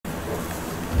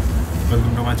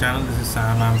Welcome to my channel. This is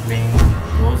Sam. I'm playing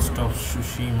Ghost of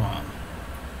Tsushima.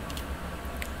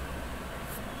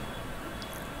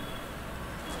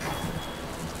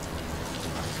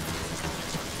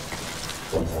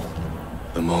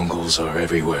 The Mongols are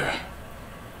everywhere.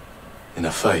 In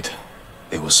a fight,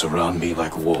 they will surround me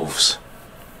like wolves.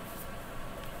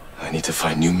 I need to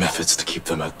find new methods to keep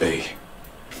them at bay.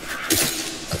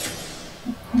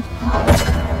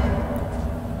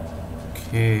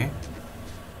 Okay.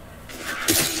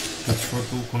 Touch for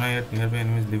 2 kunai at nearby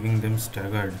enemies, leaving them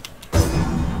staggered.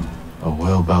 A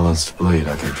well-balanced blade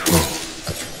I can throw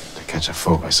to catch a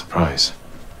foe by surprise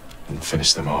and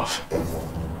finish them off.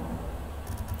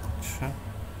 Sure.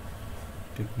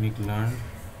 Technique learned.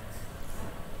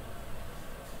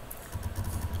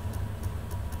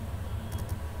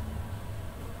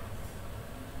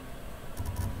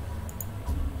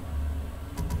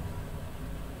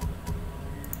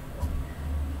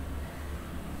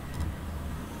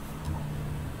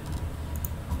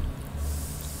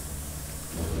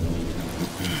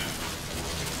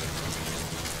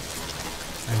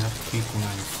 I have 3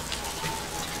 kunais.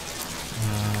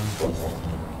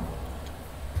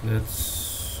 Let's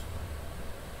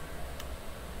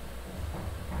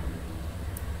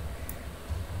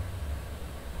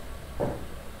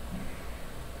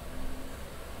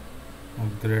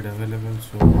upgrade available,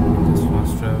 so this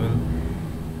fast travel.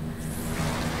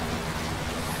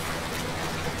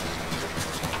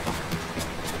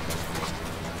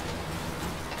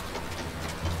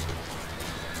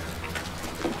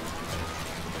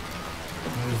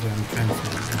 Where is the entrance?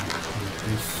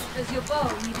 Does your bow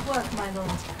need work, my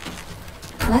lord?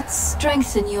 Let's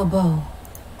strengthen your bow.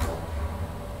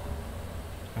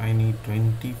 I need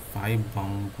 25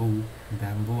 bamboo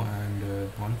and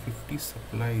 150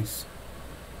 supplies.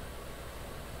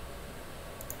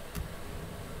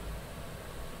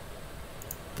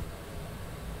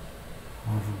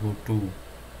 Or go to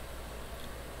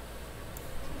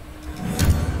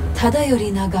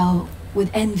Tadayori Nagao would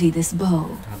envy this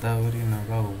bow. Tadayori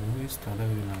Nagao. Who is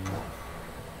Tadayori Nagao?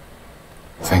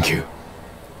 Thank you.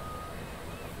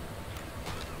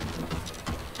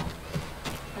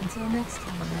 Until next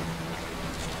time.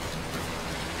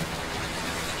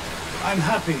 I'm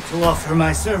happy to offer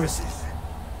my services.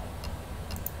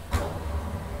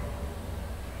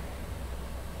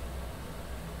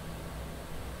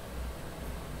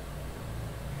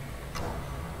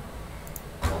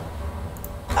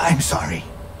 I'm sorry.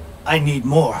 I need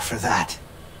more for that.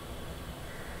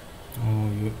 Oh,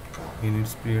 he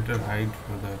needs creator hide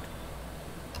for that.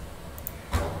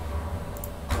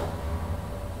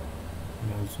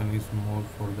 He also needs more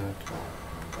for that.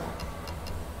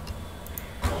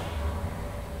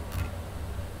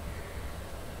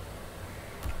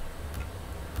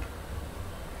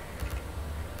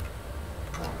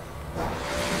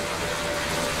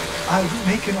 I will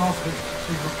make an offer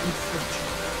to your good fortune.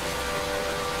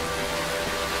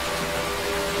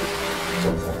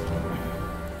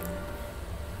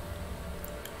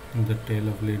 The tale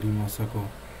of Lady Masako.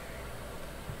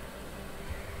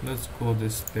 Let's go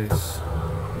this place.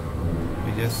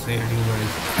 We just said you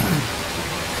guys.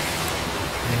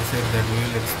 I said that we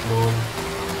will explore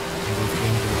this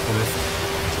into the forest.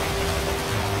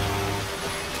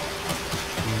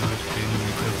 310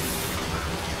 meters.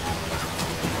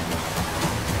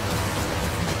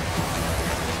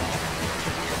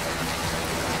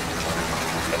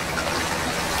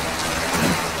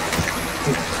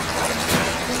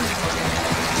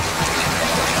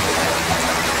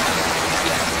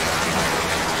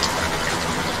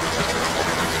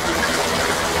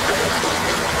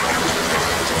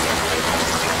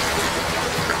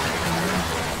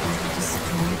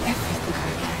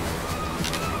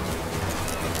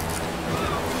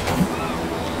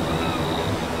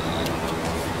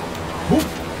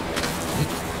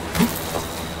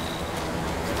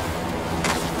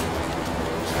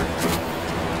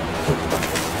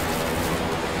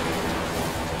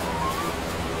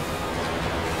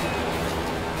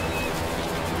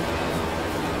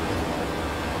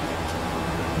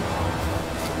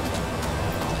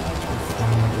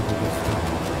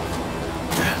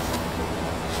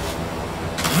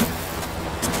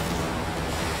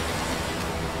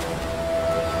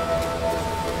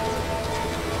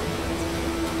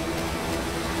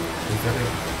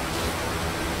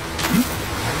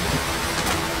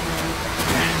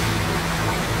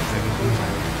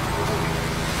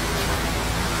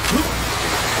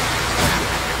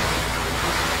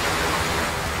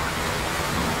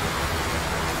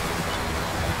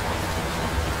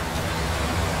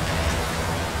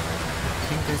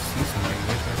 I see something.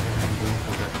 Why can't I go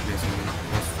for that place again?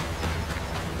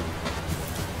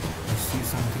 Let's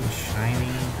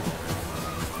shiny.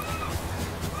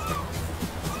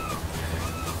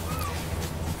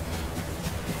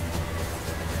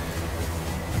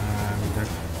 And that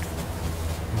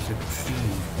is a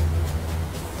tree.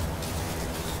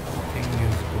 Something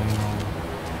is going on.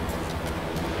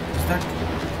 Is that?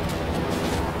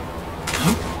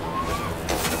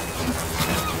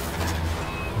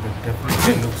 That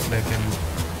definitely looks like an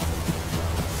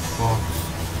fox.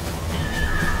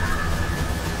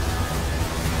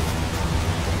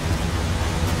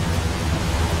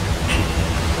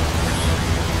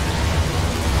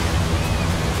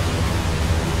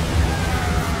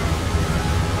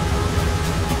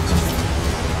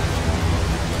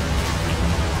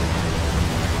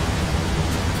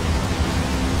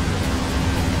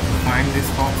 Find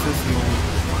these foxes, you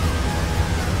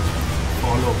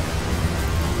follow.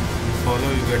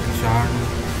 You get charmed,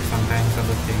 sometimes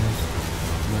other things,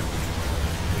 but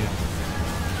yeah.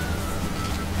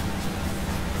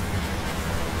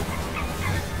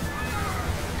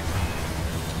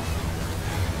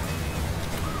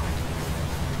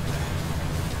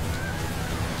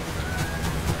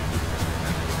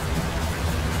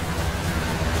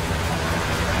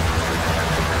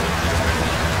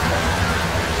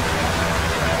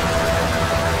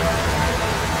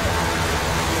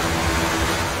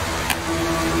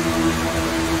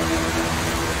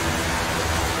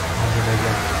 How did I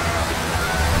get?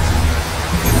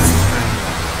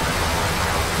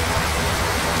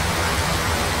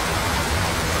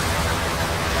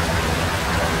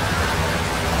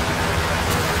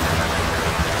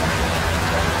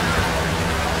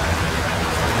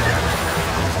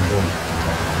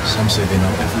 Some say they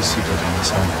know every secret on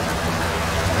this island.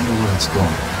 I wonder where it's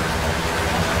going.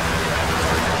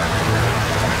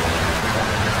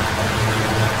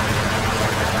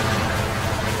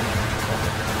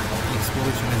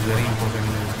 Exploration is very important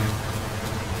in this game.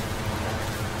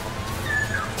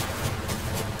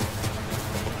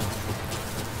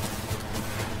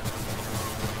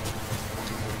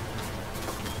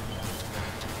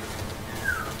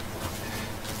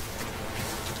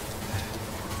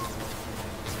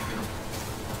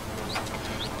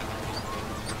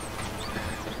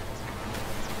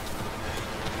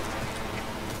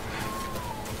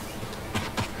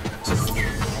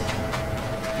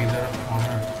 Pillar of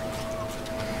honor.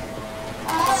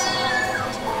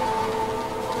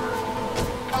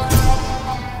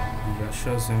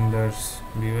 Russia's embers.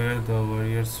 Beware the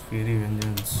warrior's fiery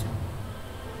vengeance.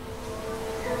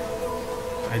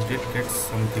 I did get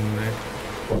something right.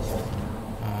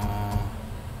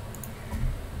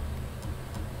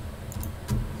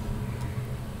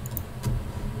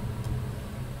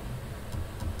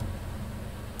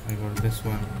 I got this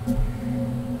one.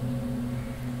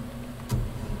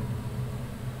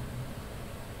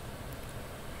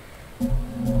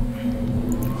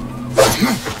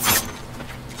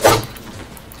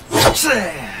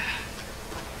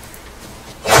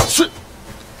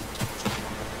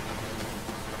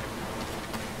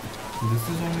 This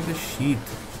is only the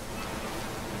sheath.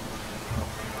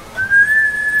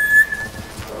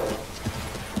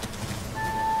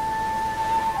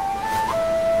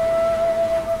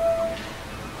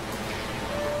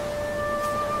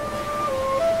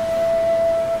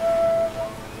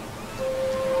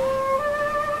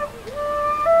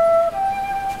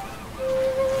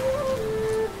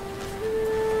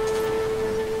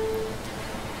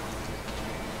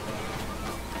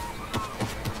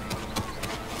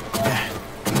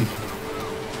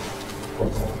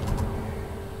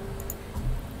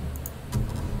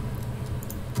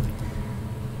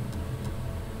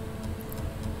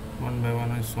 One by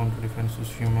one is on to defend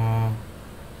TSUSHIMA.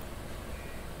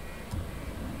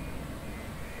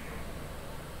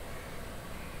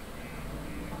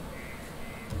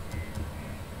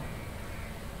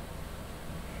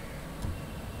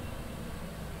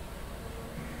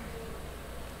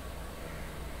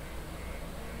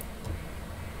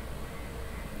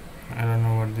 I don't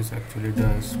know what this actually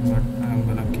does, but I'm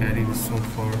gonna carry this sword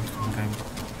for some time.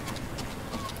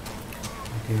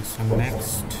 Okay, so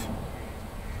next,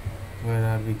 where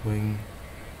are we going?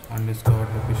 Undiscovered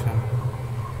location.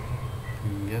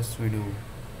 Yes, we do.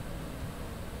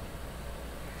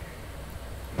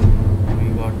 We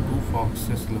got two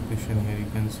foxes location here.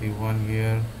 You can see one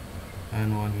here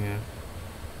and one here.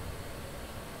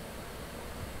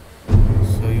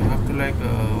 So you have to like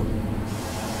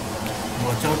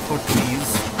watch out for trees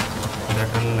that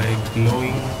are like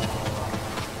glowing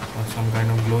or some kind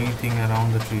of glowing thing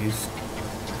around the trees,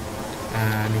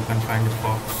 and you can find a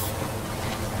fox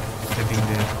sitting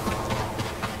there.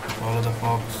 Follow the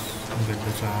fox and get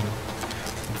the charm.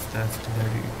 It's that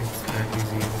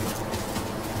easy.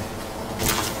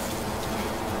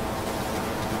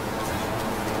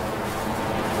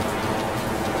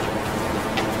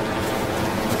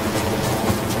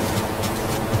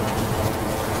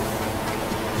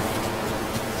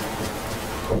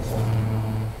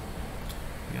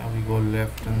 Yeah, we go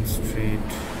left and straight.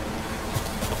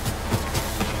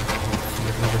 It's a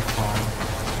little bit far.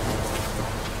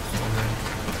 So right.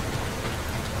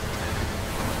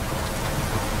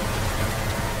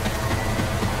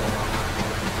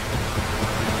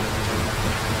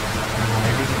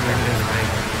 Hiding wind is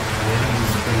like very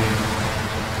useful here.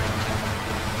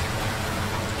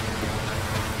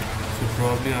 Should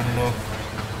probably unlock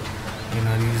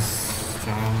Inari's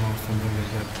charm or something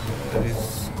like that. There is.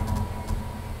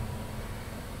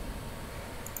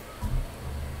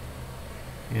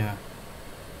 Yeah.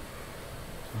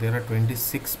 There are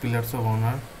 26 pillars of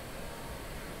honor,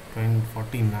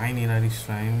 49 Inari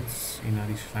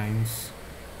shrines,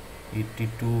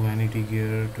 82 vanity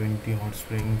gear, 20 hot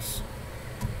springs.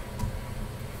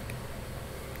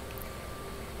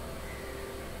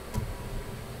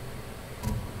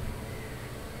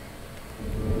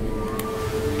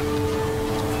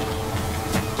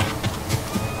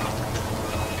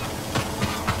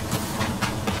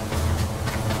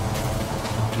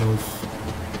 Close.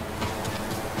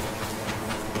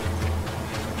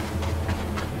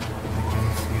 I can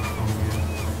see it from here.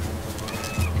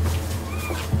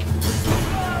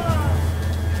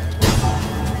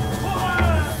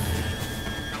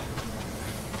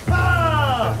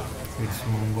 It's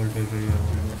Mongol territory.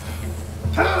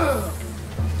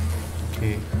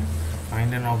 Okay.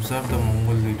 Find and observe the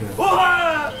Mongol leader.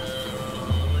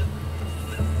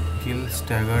 Kill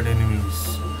staggered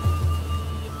enemies.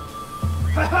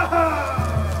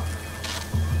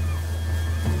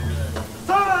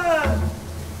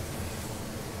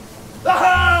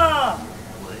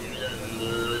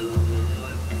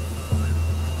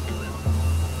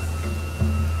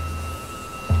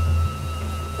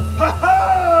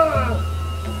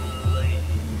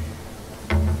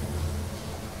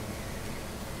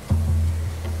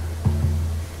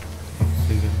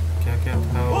 क्या क्या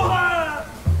था वो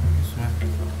इसमें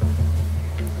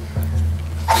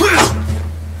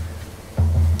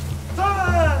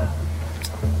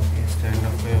ये stand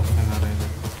up पे option आ रहे थे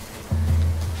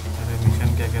अरे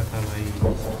मिशन क्या क्या था भाई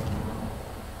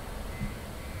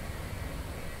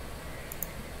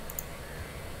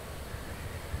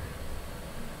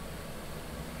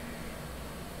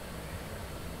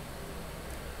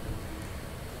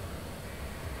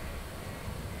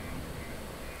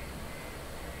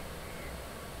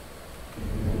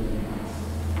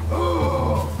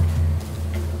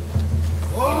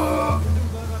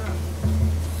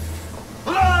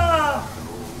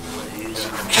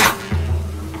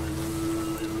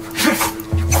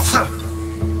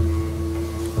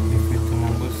Defeat the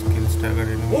Mongols, kill staggered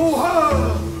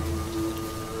enemies.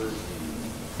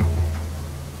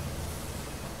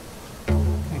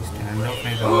 Stand up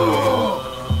नहीं था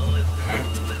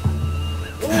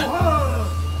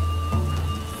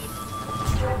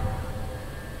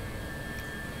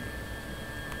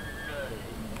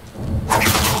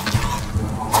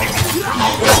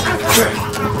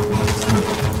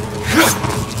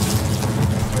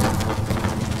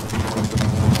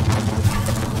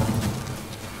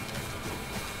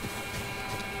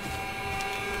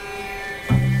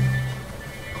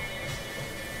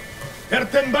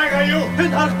Эртэн байгаа юу? Хэн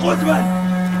харахгүй байна?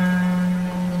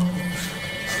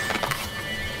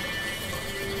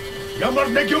 Ямар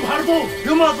нэг юм харгуу?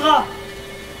 Юм алгаа.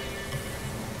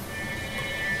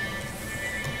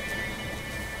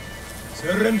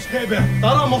 Сэрэмжтэй бай.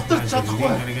 Дараа мултарч чадахгүй.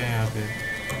 मर गए यहाँ पे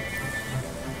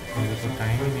मेरे को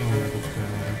टाइम ही नहीं मिला कुछ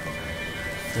करने का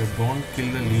so don't kill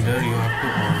the leader you have to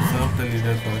observe the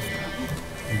leader first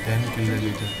and then kill the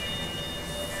leader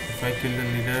if I kill the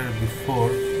leader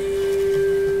before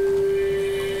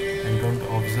and don't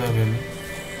observe him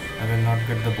I will not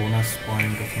get the bonus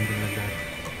point or something like that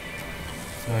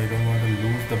so I don't want to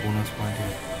lose the bonus point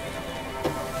here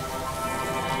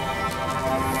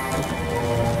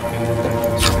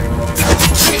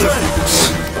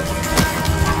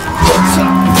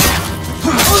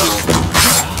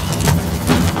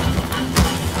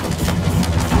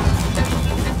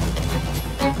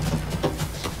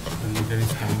the leader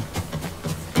is coming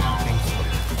thanks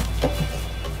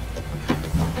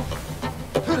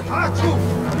Хаачуу.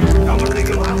 Ямар нэг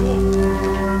юм харгуу?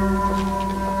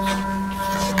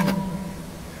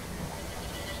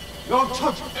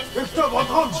 Явцгач. Ихтэй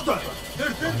болгоомжтой.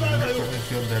 Эртэн байгаа юу? I'm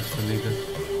sure that's the leader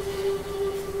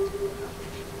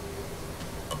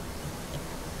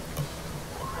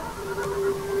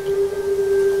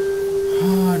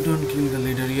don't kill the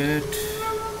leader yet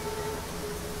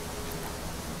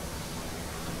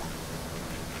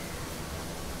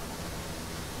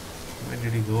where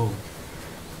did he go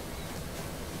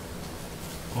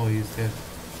oh he's there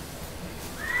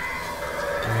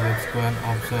Okay, let's go and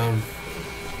observe.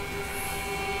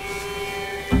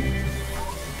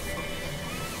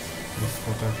 This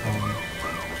photo from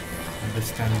a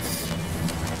distance.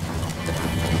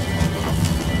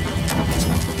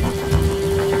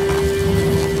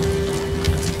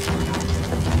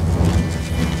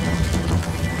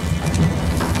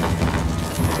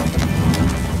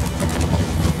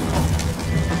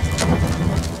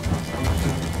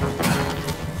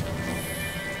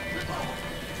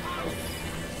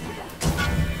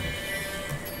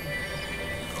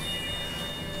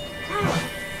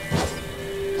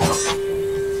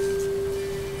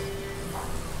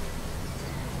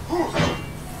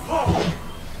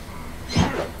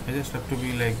 I just have to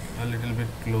be like a little bit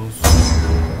close.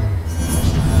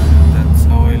 That's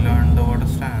how I learned the water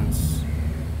stance.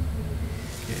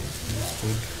 Okay, that's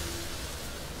good.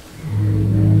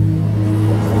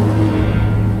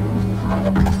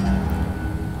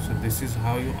 So this is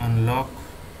how you unlock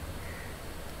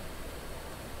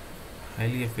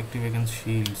highly effective against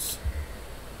shields.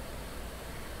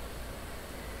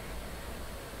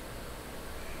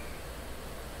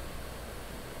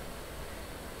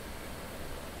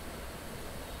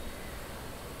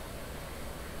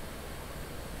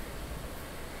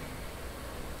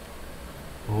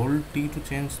 Hold T to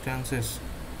change stances.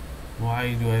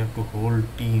 Why do I have to hold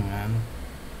T, man?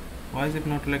 Why is it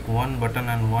not like one button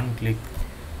and one click?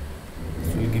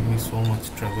 This will give me so much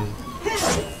trouble.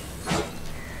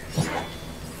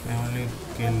 I only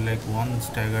kill like one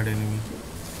staggered enemy.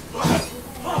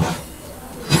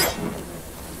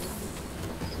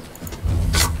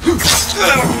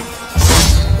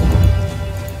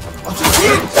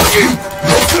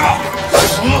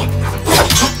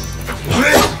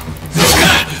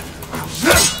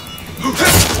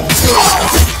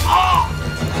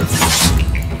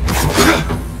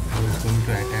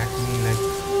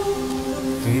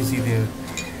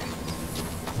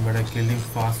 But I killed him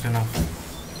fast enough.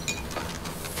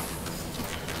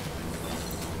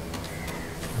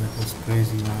 That was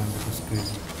crazy, man. That was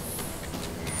crazy.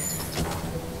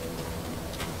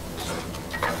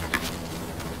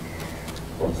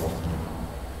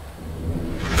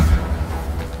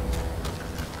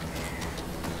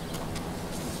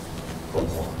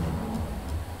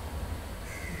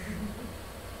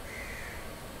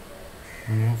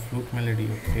 New flute melody,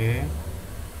 okay.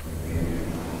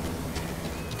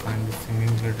 Find the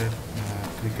singing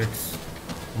crickets,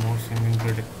 more singing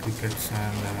crickets,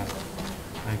 and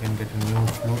I can get a new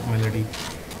flute melody.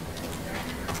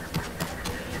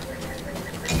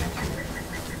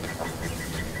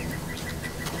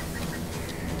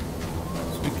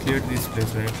 So we cleared this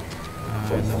place, right?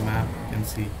 In the map you can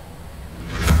see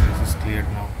this is cleared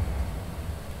now.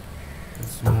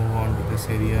 Let's move on to this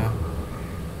area.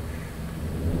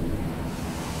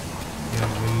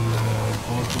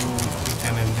 Go to each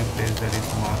and every place that is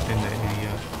marked in the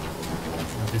area.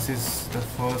 This is the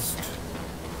first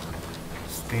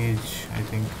stage, I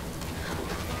think.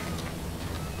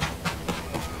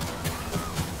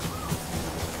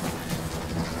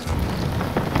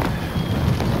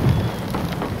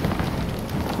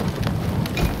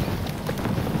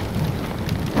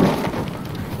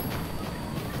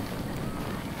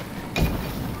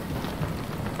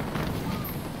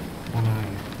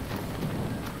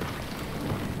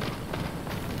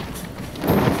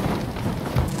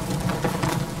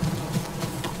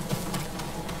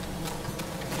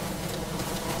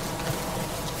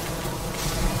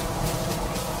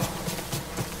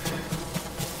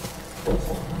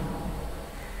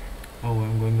 Oh,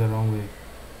 I'm going the wrong way.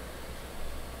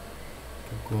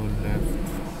 To go left.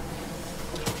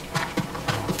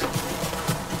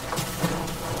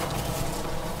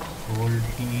 Hold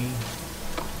T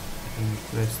and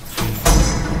press 3.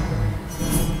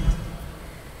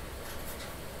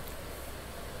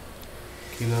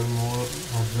 Killer more,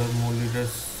 observe more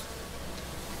leaders.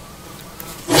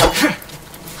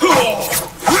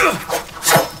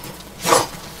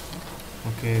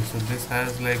 Okay, so this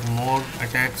has like more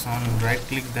attacks on right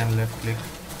click than left click.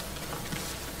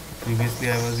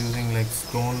 Previously I was using like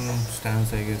stone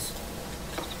stance, I guess.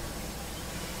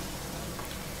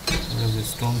 What is this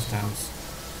stone stance?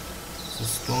 So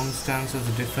stone stance is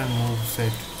a different move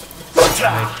set.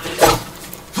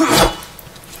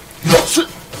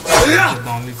 Like the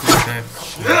only two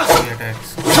attacks, like 3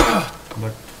 attacks.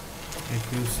 But if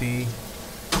you see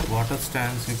water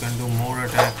stance, you can do more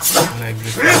attacks like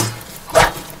this one.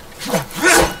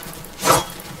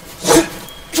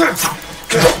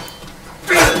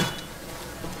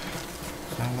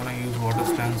 So I'm gonna use water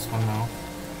stance for now.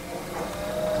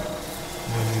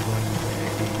 Where are we going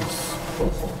with these?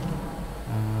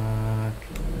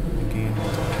 Again,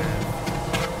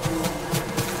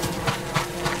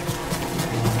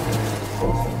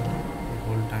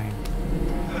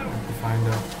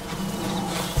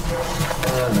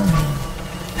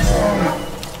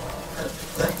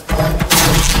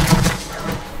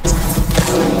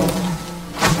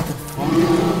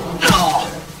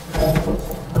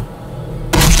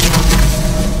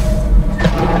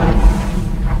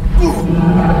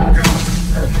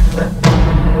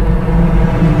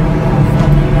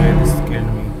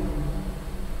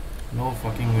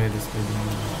 fucking way this is doing.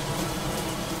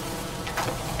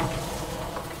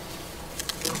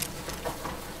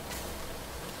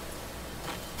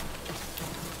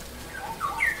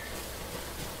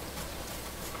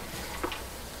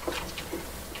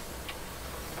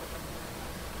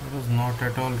 I was not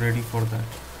at all ready for that.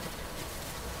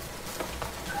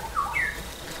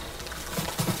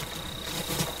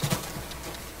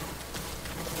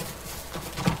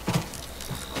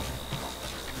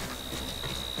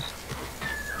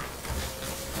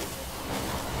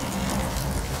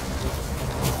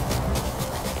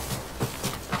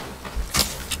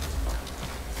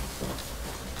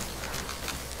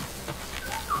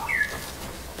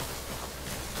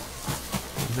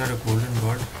 Is that a golden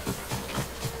god?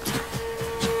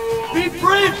 Be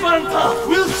brave, Fanta!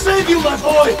 We'll save you, my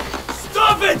boy!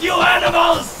 Stop it, you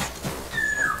animals!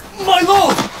 My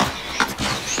lord!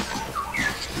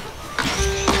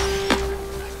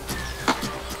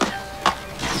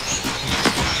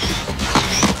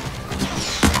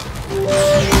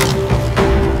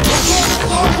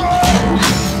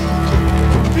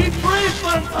 Be brave,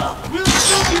 Fanta! We'll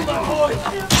save you, my boy!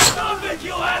 Stop it,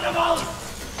 you animals!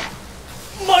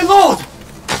 My lord!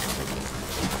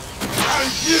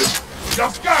 And you!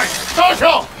 Just guys!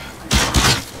 Social!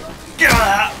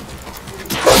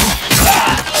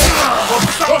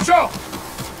 Social!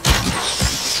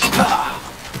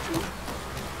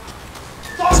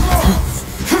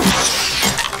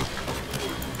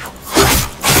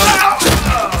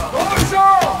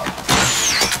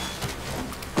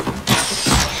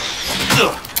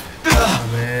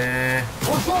 अबे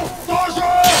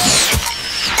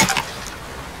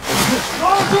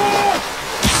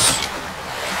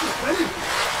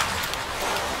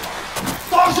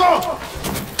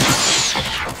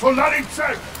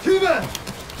Soldatencheck! Team!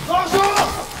 Sasha!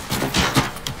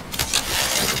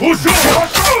 Ushu!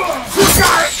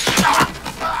 Sasha!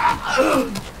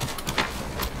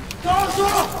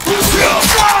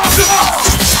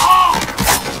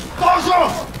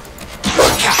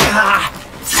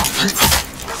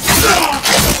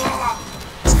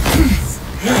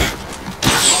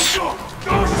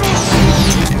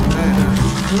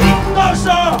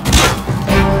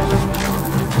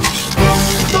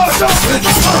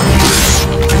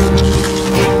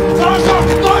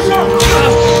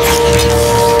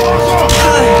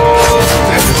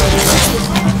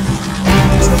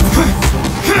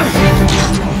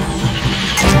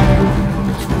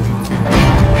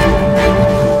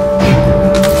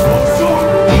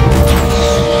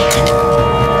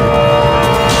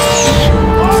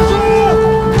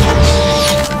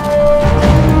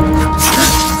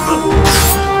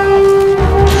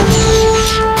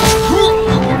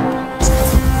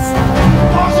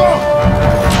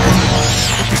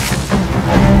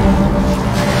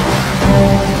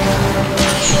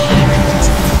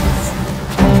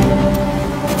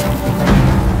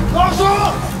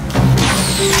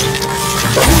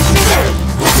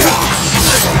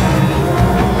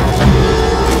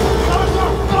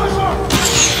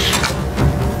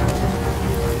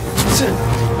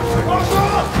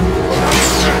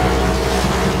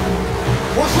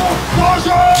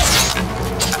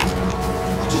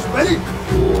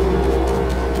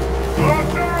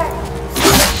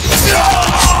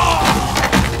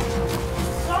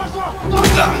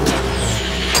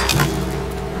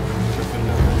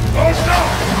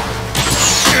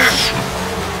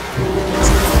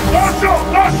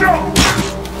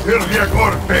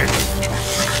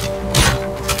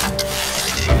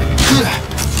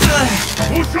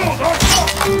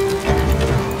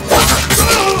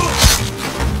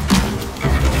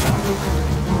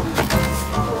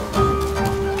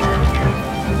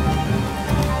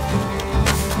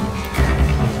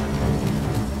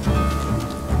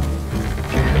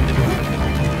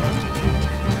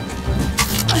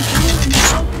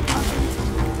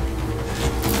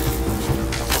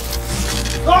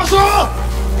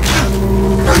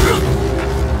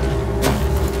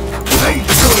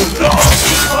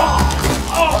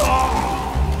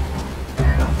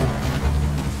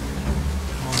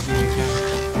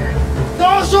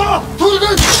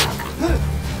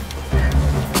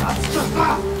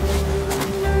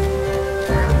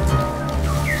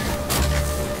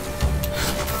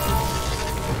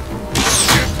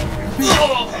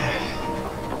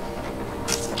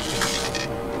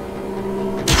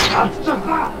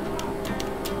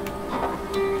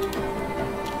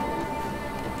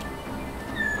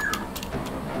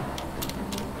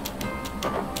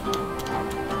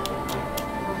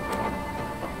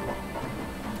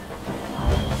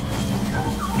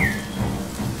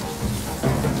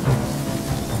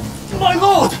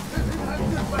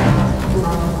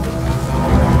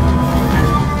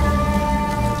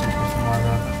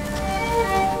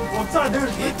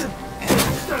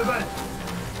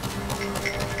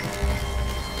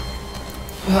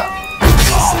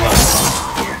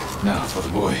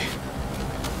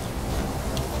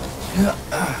 यही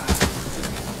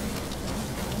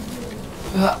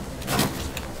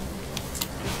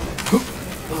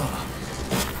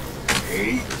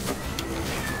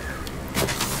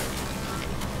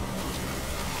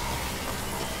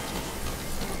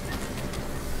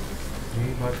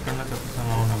बात करना चाहता था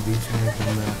मैं ना, बीच में एक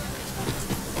बंदा है।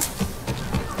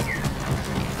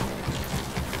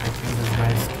 I think this guy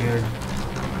is scared.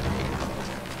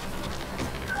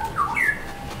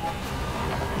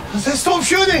 They stop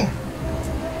shooting!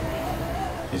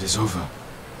 It is over.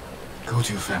 Go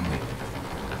to your family.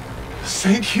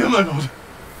 Saint Humanoid!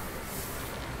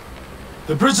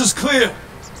 The bridge is clear!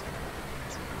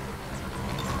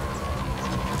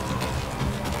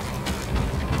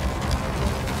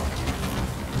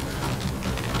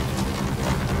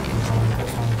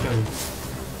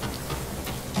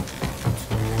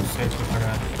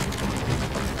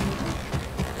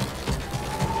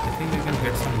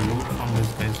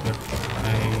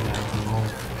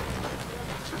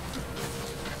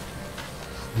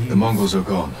 The Mongols are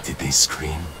gone. Did they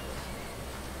scream?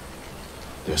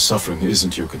 Their suffering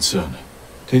isn't your concern.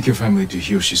 Take your family to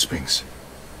Hiyoshi Springs.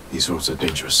 These roads are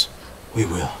dangerous. We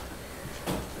will.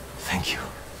 Thank you.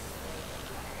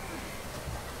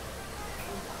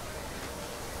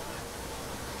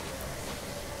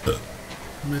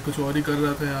 मैं कुछ और ही कर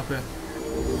रहा था यहाँ पे।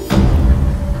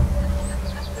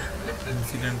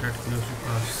 Incident at हियोशी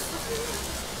पास।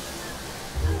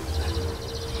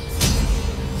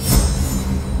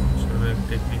 चलो एक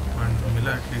टेक्निक पॉइंट तो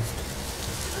मिला एटलीस्ट।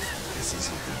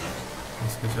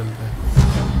 इसके चलते हैं।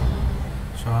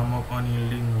 Charm of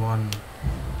unyielding 1।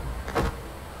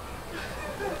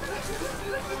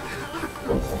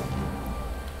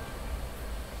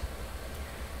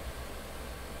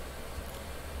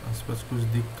 आसपास कुछ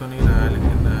दिख तो नहीं रहा है,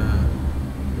 लेकिन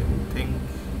I think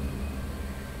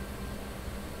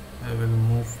I will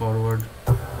move forward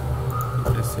to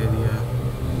this area.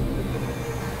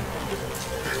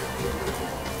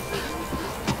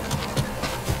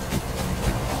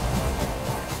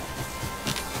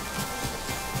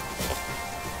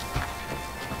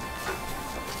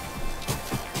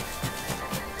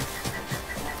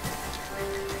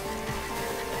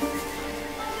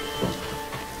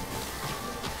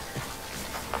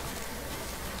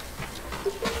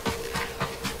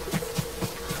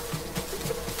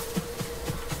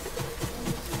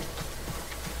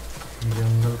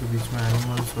 जंगल के बीच में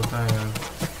एनिमल्स होता है यार।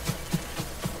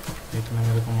 एक ने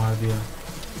मेरे को मार दिया,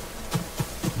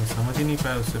 मैं समझ ही नहीं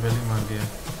पाया, उससे पहले ही मार दिया।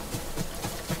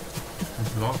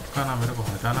 ब्लॉक का ना मेरे को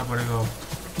हटाना पड़ेगा और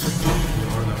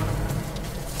लगाना पड़ेगा।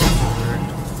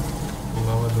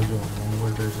 होगा हुआ तो जो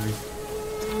मंगोल टेरिटरी।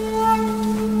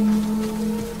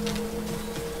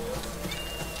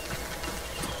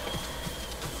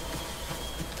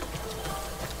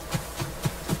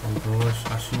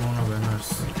 TSUSHIMA बैनर्स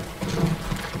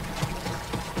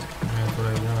मैं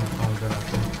थोड़ा इधर आता हूँ, इधर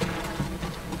आते हैं।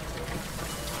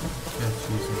 क्या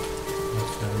चीज़ है?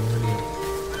 अच्छा एनिमल है,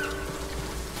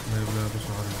 मेरे को कुछ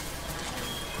और है।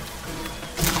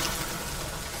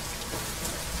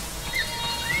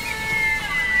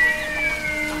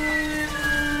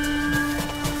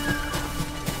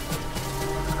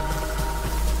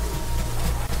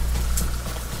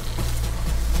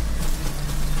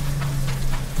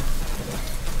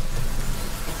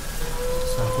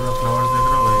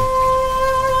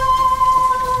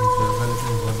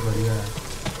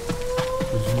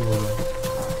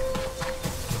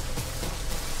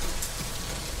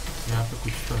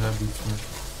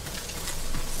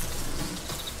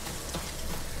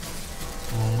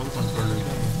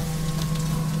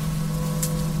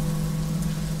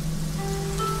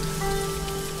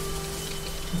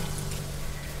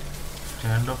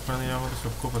 स्टैंड ऑफ करने जाऊँगा तो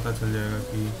सबको पता चल जाएगा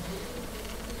कि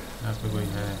यहाँ पे कोई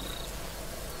है।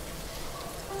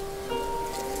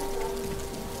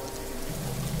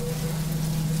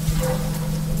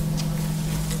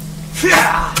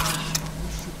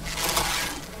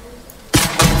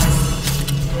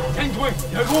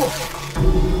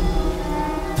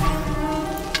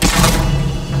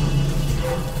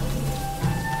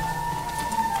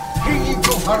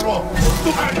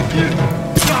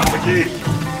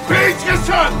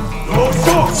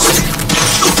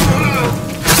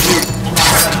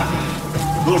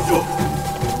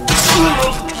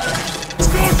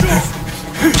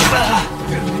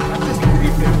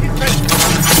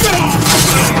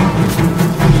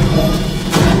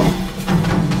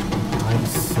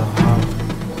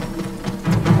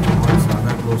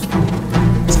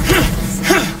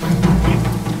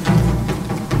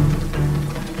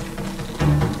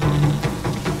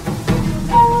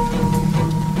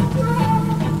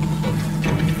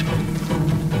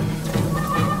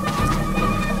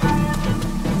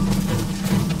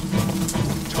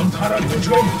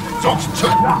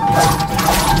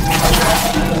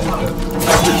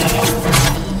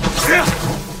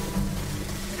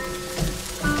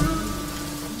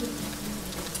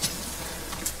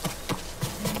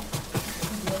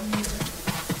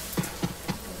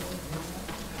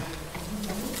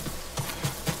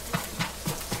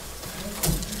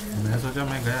 मैं सोचा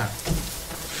मैं गया,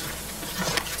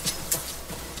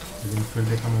 लेकिन फिर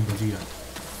देखा मैं बच गया।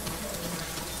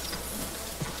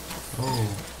 ओह,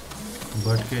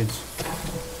 बर्ड केज,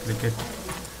 क्रिकेट।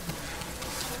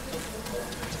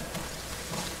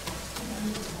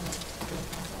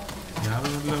 यहाँ पे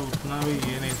मतलब उतना भी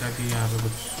ये नहीं था कि यहाँ पे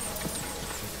कुछ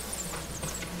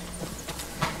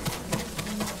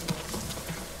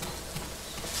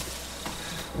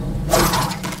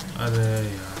अरे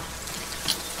यार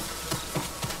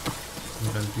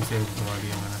गलती से दबा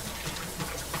दिया मैंने।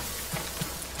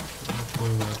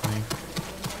 कोई बात नहीं,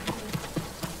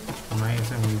 हमें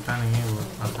ऐसे मिलता नहीं है वो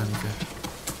आसानी से।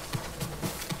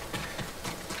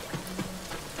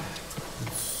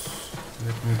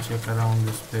 Let me check around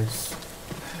this place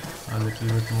a little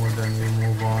bit more, then we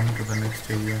move on to the next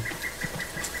area.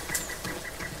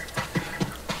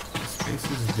 This place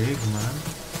is big, man.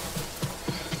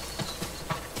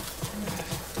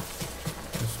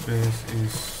 This place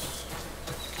is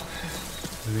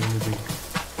really big.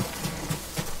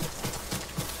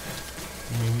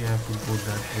 Maybe I have to go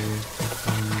that way to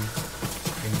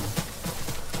something,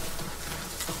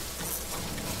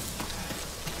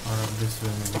 or up this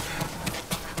way maybe.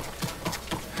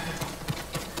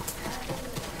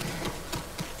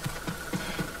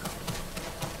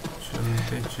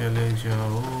 चलते चले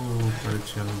जाओ, पर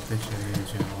चलते चले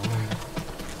जाओ।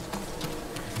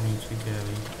 नीचे क्या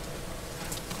है?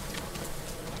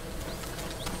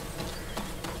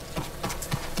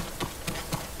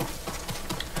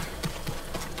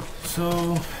 So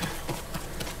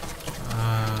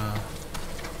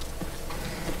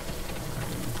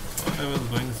I was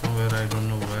going somewhere, I don't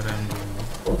know where I'm going.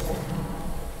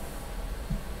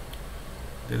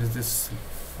 There is this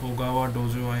Ogawa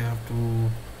dojo I have to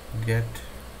get.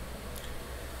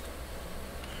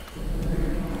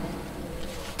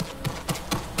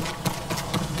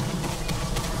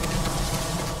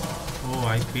 Oh,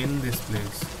 I pinned this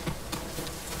place.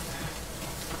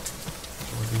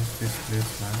 What is this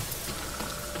place, man?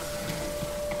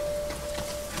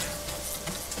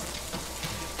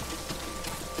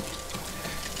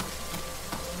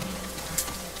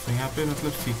 तो यहाँ पे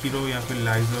मतलब सिकिरो या फिर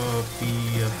लाइजो पी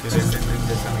या फिर Elden ring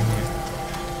जैसा नहीं है,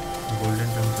 golden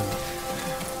temple.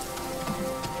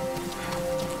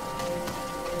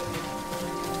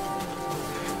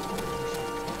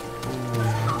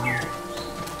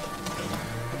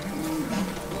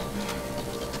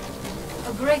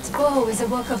 A great bow is a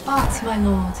work of art, my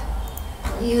lord.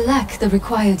 You lack the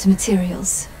required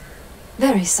materials.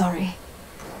 Very sorry.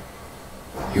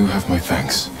 You have my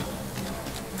thanks.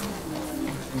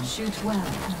 Shoot well.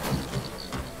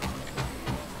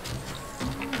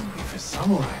 If a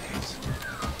samurai is,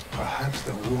 perhaps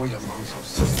the warrior monks of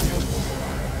Sicily.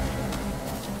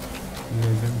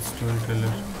 Legend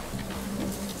storyteller.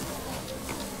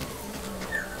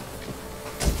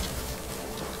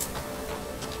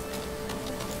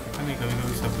 नहीं,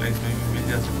 कभी-कभी supplies में भी मिल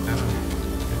जा सकता है।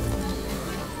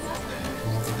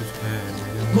 वहाँ पे कुछ है।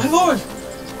 My lord,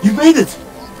 you made it.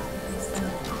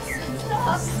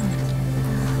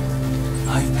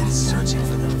 I've been searching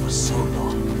for them for so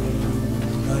long.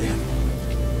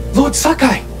 Lord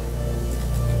Sakai!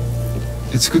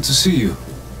 It's good to see you.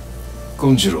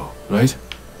 Gonjiro, right?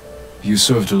 You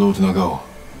served Lord Nagao.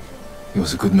 He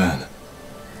was a good man.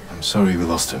 I'm sorry we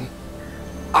lost him.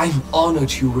 I'm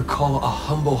honored you recall a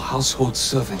humble household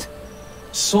servant.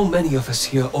 So many of us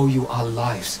here owe you our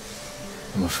lives.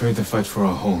 I'm afraid the fight for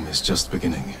our home is just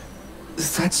beginning.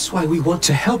 That's why we want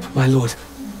to help, my lord.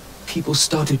 People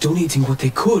started donating what they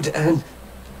could, and...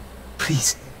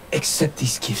 Please, accept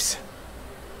these gifts.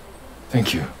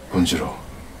 Thank you, Gonjiro.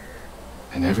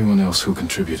 And everyone else who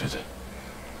contributed.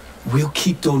 We'll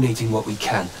keep donating what we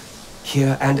can,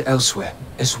 here and elsewhere,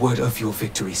 as word of your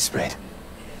victory spread.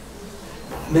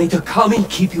 May the Kami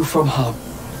keep you from harm.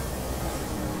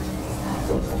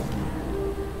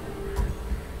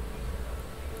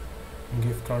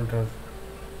 Gift alter.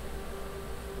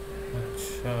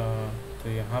 अच्छा, तो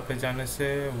यहाँ पे जाने से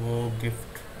वो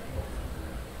gift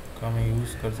का मैं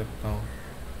use कर सकता हूँ।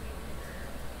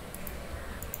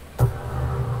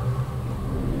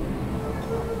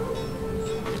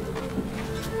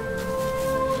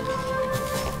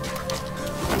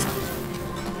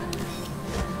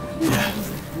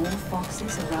 More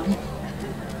foxes around.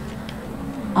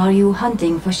 Are you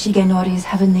hunting for Shigenori's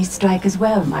heavenly strike as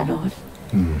well, my lord?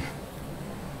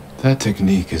 That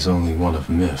technique is only one of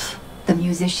myth. The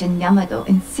musician Yamado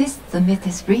insists the myth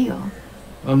is real.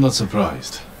 I'm not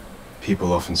surprised.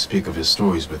 People often speak of his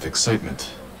stories with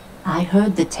excitement. I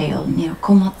heard the tale near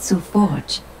Komatsu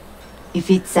Forge.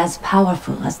 If it's as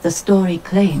powerful as the story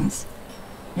claims,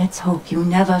 let's hope you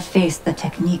never face the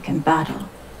technique in battle.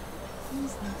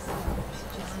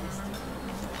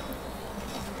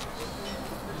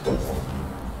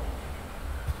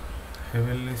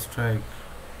 Heavenly strike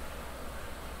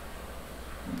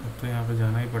अब तो यहाँ पे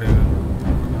जाना ही पड़ेगा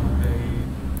कहाँ है ये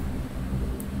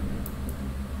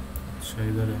अच्छा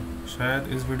इधर है शायद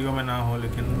इस वीडियो में ना हो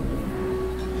लेकिन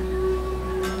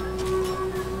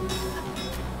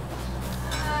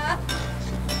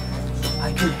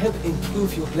I can help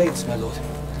improve your blades, my lord.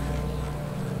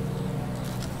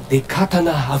 The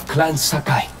katana of Clan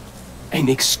Sakai. An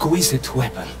exquisite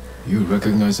weapon. You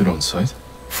recognize it on sight?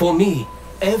 For me,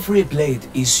 every blade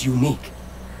is unique.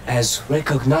 As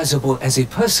recognizable as a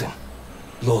person.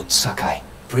 Lord Sakai,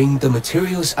 bring the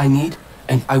materials I need,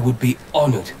 and I would be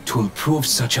honored to improve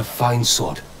such a fine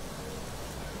sword.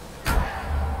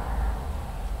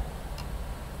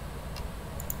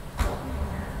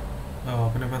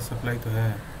 अपने पास supply तो है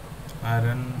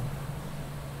iron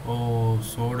ओ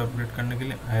sword upgrade करने के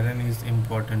लिए iron is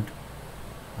important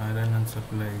iron and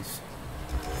supplies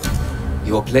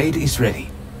Your blade is ready.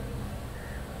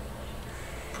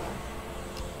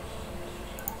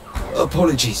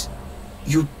 Apologies.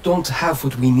 You don't have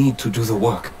what we need to do the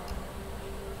work.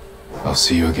 I'll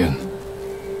see you again.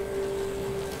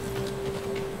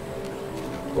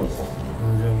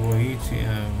 जो वही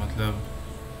मतलब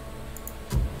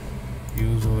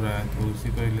use हो रहा है तो उसी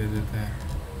को ही ले देते हैं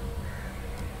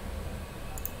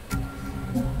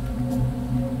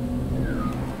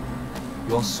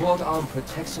Your sword arm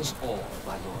protects us all,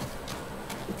 my lord.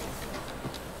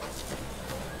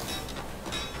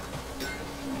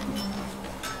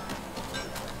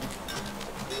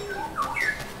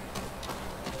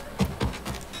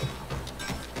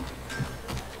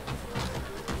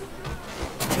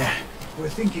 Yeah, we're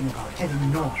thinking about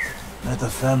heading north. Met a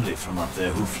family from up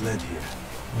there who fled here.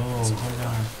 Oh hold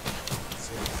on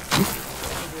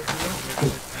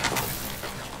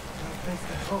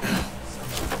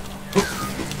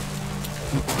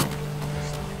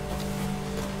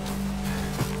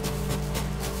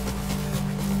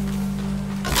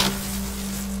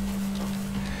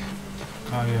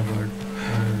आ गया बर्ड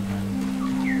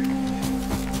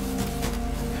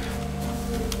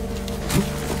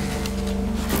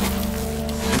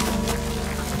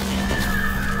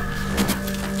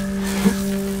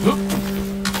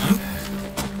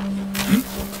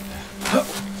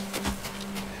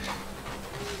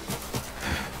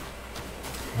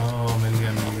मिल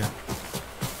गया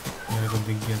मेरे को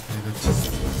दिख गया था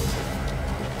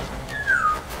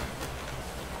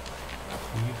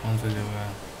ये कौन सा जगह है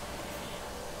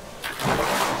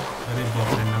अरे बाप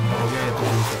रे नंबर हो गया ये तो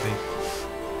दूर से पे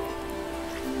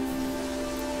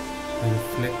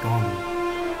reflect on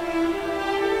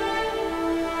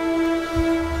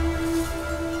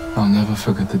I'll never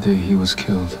forget the day he was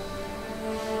killed.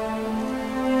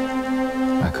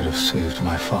 I could have saved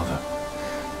my father.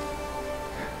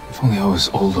 If only I was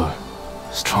older,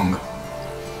 stronger.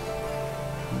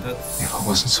 If I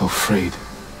wasn't so afraid.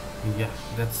 Yeah,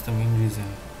 that's the main reason.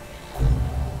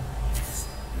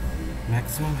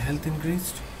 Maximum health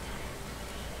increased?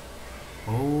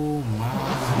 Oh my.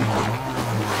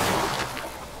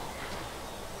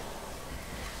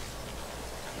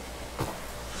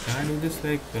 Can I do this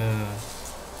like again?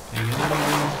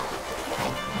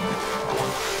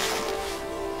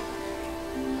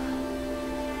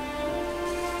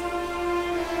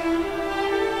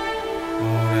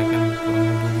 Or I can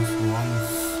only do this once.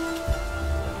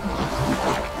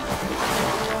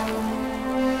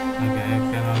 Okay, I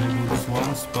can only do this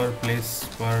once per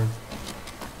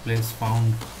place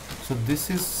found. So this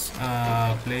is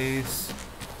place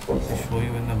to show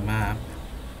you in the map.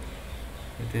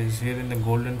 It is here in the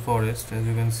Golden Forest, as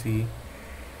you can see,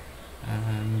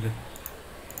 and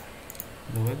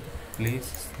the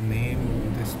place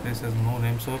name. This place has no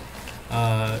name. So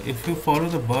if you follow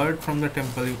the bird from the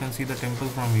temple, you can see the temple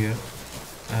from here,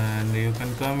 and you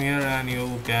can come here and you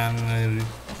can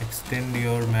extend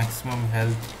your maximum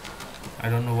health. I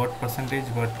don't know what percentage,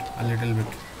 but a little bit.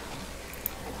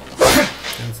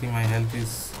 You can see my health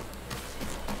is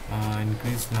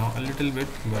increased now a little bit,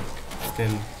 but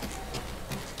still.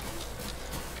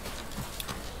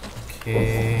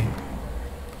 Okay,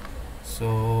 so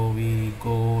we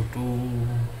go to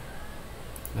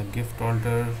the gift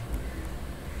altar.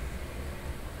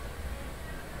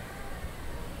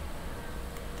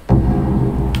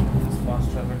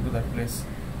 back to that place.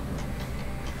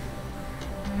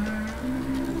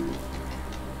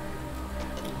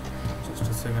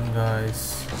 Just a second,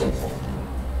 guys.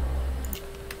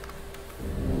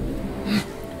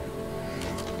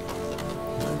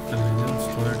 The legend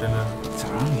storyteller. It's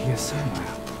around here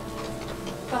somewhere.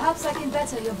 Perhaps I can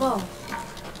better your bow. My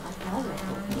father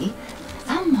told me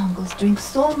some Mongols drink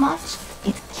so much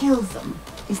it kills them.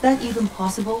 Is that even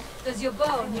possible? Does your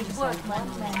bow need work, my One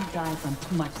lord? man died from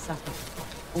too much suffering,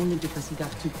 only because he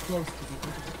got too close to the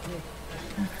edge of the cliff.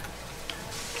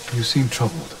 You seem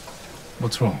troubled.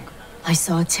 What's wrong? I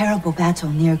saw a terrible battle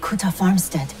near Kuta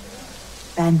farmstead.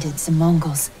 Bandits and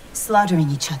Mongols slaughtering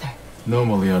each other.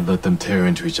 Normally I'd let them tear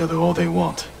into each other all they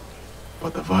want,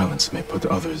 but the violence may put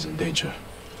others in danger.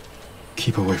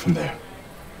 Keep away from there.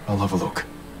 I'll have a look.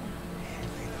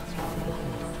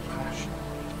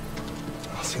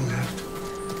 Nothing left.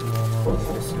 No,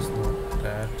 this is not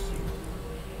that.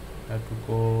 I have to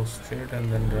go straight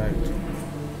and then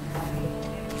right.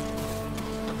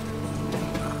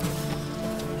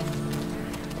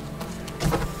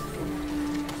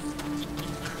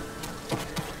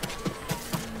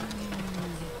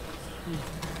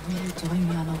 Will you join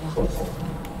me on a walk?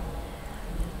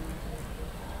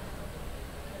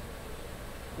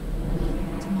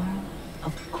 Tomorrow?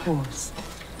 Of course.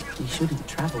 We shouldn't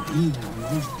travel anywhere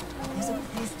alone. There's a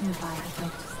place nearby I'd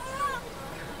like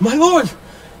to My lord!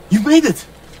 You made it!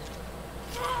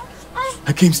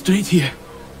 I came straight here.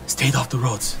 Stayed off the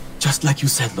roads. Just like you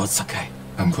said, Lord Sakai.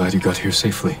 I'm glad you got here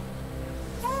safely.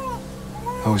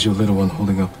 How is your little one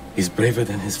holding up? He's braver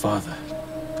than his father.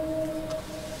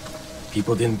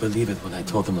 People didn't believe it when I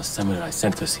told them a samurai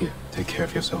sent us here. Take care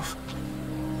of yourself.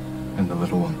 And the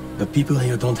little one. The people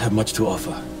here don't have much to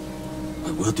offer,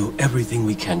 but we'll do everything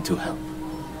we can to help.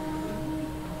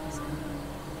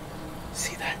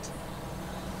 See that?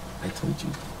 I told you.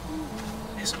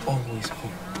 There's always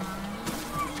hope.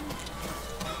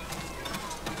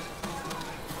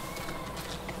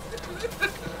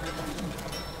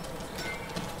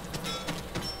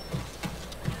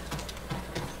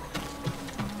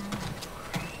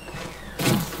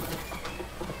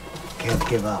 Can't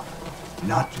give up.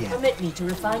 Not yet. Permit me to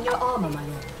refine your armor, my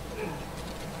lord.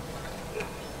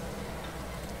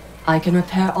 I can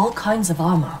repair all kinds of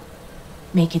armor.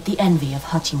 Make it the envy of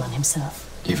Hachiman himself.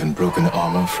 Even broken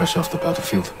armor fresh off the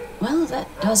battlefield. Well, that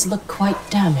does look quite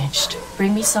damaged.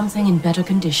 Bring me something in better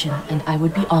condition, and I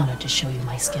would be honored to show you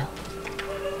my skill.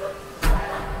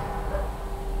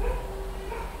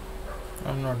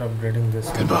 I'm not upgrading this.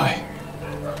 Goodbye.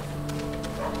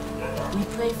 We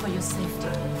pray for your safety.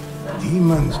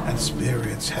 Demons and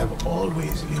spirits have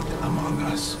always lived among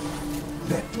us.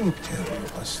 Let me tell you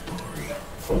a story.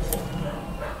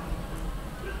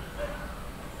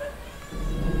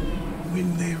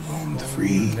 When they roamed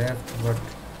free, Left, but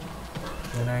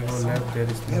when I go left, there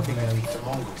is nothing else. the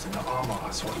Mongols in the armor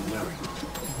I saw you wearing.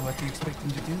 What do you expect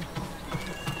him to do?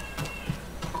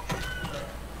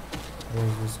 Where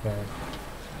is this guy?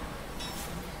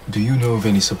 Do you know of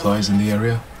any supplies in the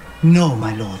area? No,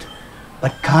 my lord.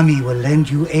 But Kami will lend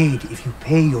you aid if you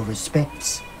pay your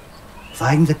respects.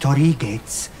 Find the Torii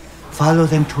gates, follow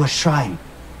them to a shrine,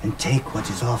 and take what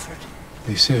is offered.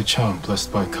 They say a charm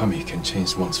blessed by Kami can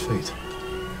change one's fate.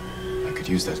 I could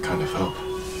use that kind of help.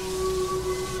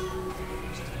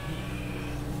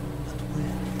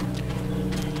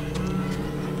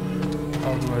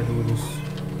 How do I do this?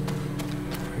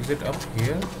 Is it up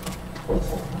here?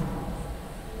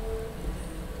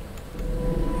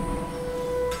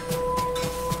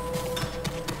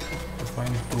 To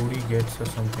find Torii gates or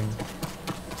something.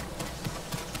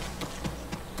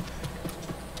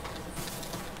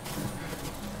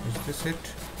 Is this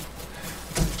it?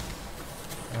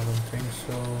 I don't think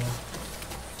so.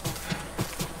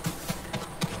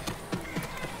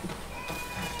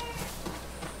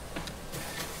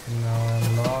 Now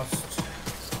I'm lost.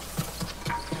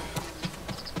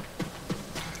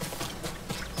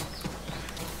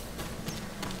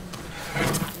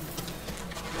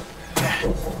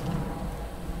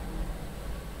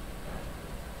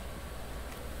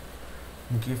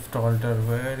 Gift altar.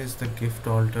 Where is the gift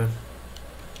altar?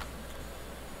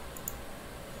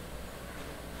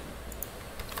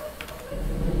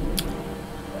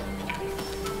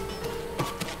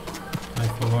 I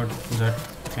forgot that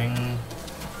thing.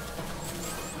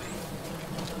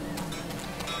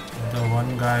 The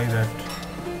one guy that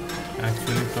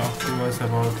actually talked to us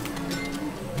about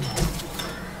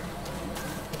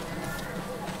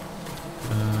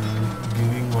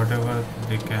giving whatever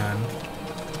they can.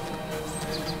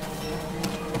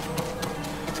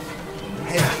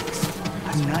 Herrix,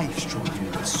 A knife strong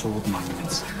into the sword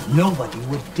monuments. Nobody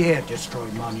would dare destroy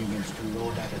monuments to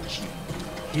Lord Adachi.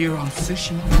 Here on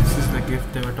Tsushima. This is the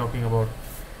gift they were talking about.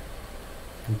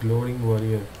 Glowing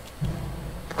warrior.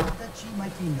 Adachi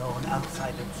might be known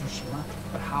outside of Tsushima,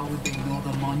 but how would they know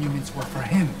the monuments were for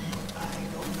him? I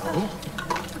don't know.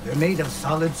 They're made of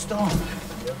solid stone.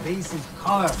 Their base is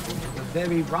carved into the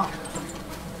very rock.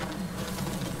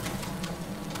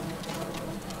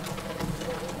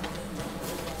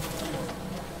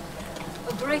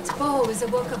 A great bow is a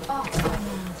work of art, my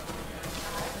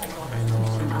lord. I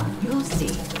know. You'll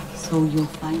see. So you'll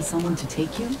find someone to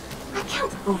take you? I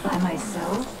can't go by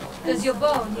myself. Does your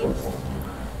bow need...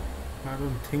 I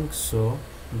don't think so,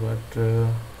 but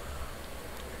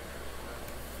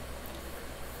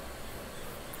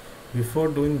before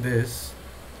doing this,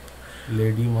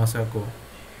 Lady Masako,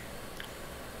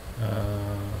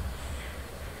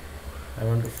 I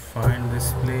want to find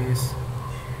this place,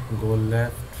 go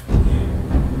left,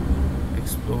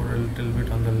 explore a little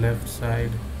bit on the left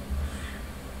side.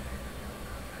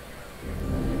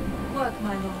 Work,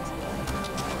 my lord.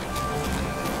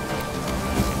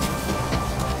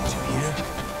 Did you hear?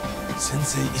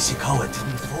 Sensei Ishikawa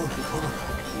didn't fall in Konoha.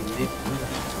 He lived with us.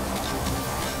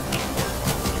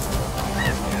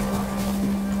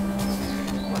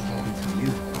 What happened to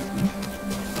you?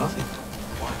 Nothing.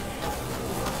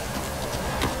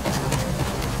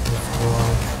 Let's go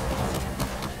out.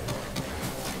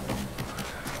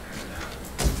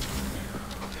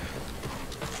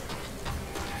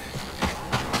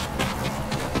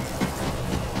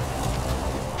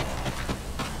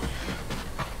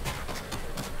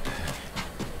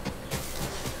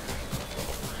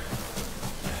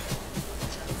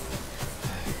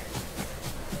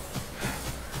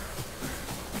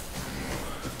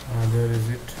 There is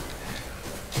it.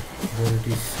 There it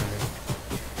is side.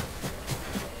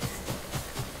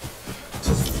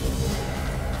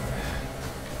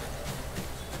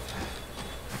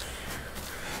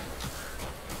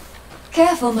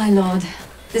 Careful, my lord.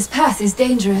 This path is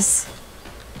dangerous.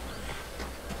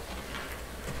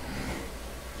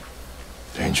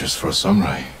 Dangerous for a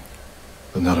samurai,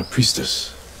 but not a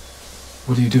priestess.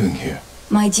 What are you doing here?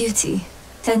 My duty,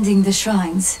 tending the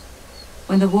shrines.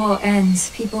 When the war ends,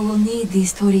 people will need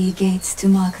these torii gates to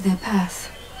mark their path,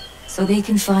 so they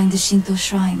can find the Shinto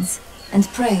shrines and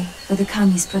pray for the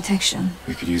kami's protection.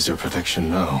 We could use their protection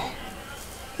now.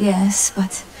 Yes,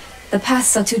 but the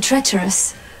paths are too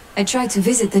treacherous. I tried to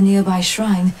visit the nearby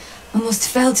shrine, almost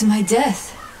fell to my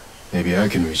death. Maybe I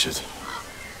can reach it.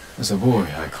 As a boy,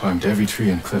 I climbed every tree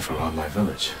and cliff around my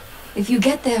village. If you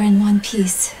get there in one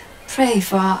piece, pray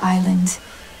for our island,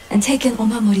 and take an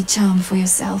omamori charm for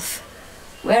yourself.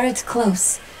 Wear it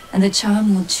close, and the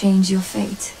charm will change your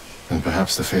fate. And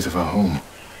perhaps the fate of our home.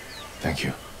 Thank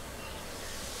you.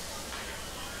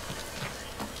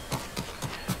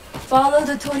 Follow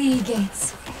the torii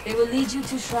gates. They will lead you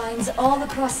to shrines all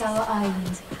across our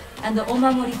island, and the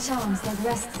omamori charms that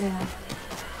rest there.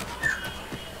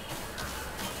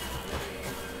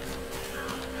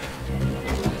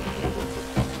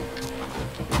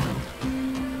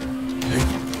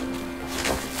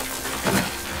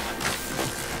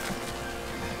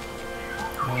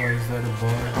 Oh, is that a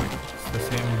bird? It's the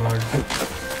same bird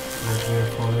that we are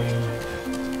following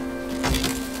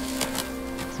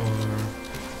for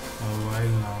a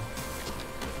while now.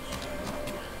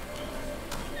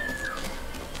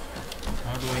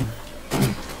 How do I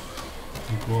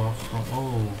go off from...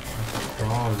 Oh, I have to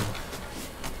crawl.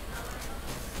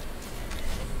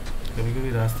 कभी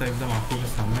कभी रास्ता एकदम आंखों के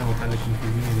सामने होता है लेकिन फिर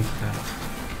भी नहीं दिखता है.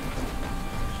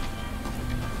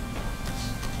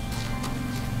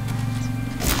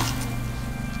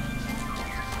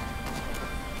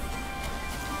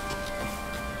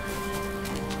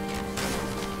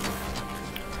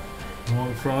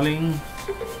 More crawling.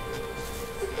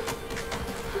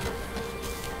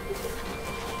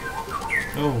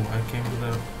 Oh, I came to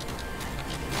the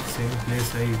same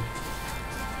place I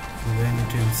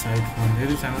went inside from.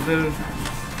 There is another.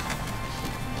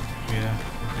 Yeah,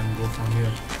 I can go from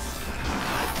here.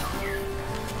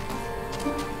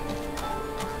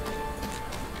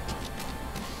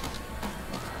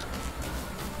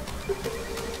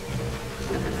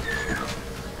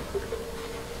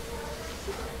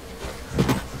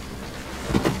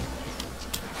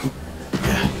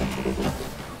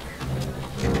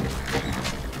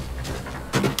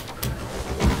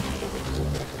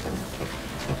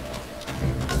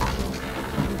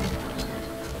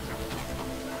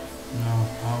 Now,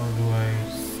 how do I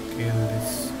scale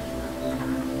this?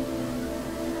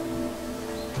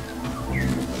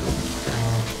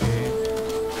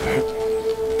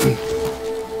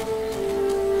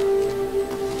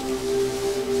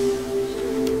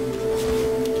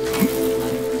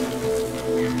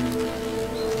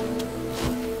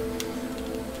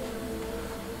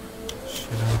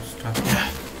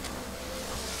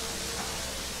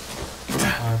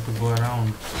 have to go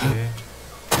around. Okay.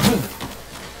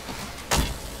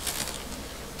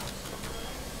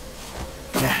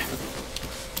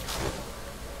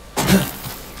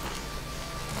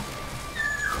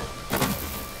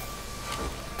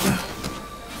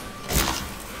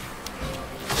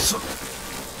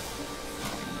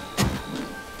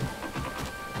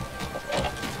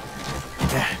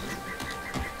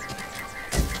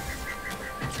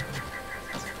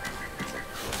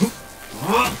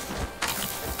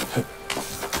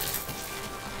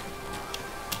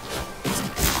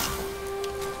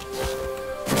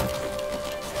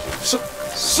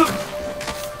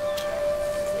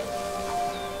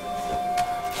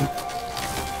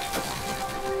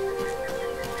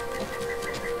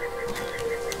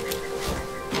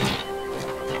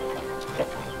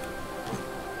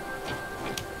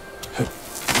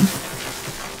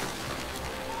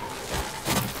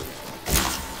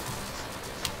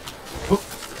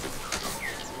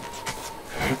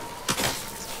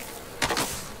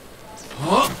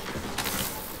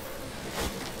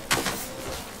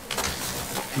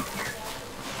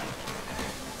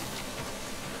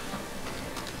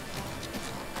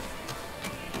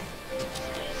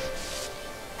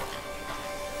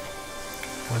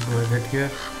 What do I get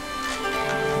here?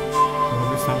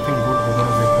 Probably something good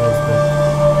because it was the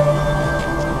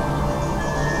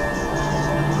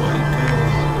quite climb down.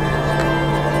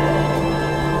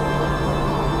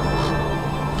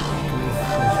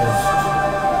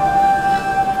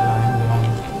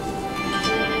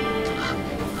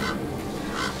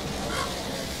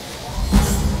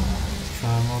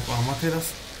 Charm of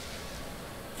Amaterasu.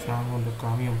 Charm of the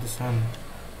Kami of the Sun.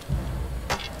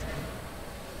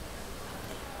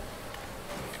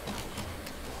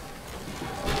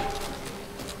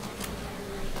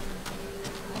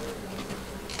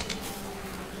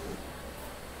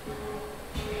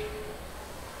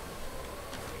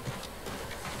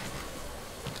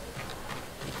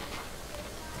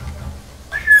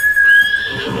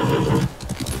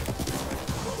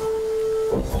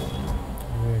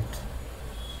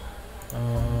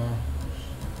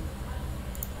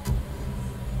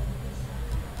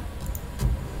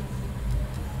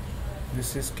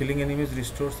 This is killing enemies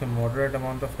restores a moderate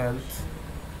amount of health,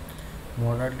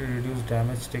 moderately reduce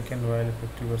damage taken while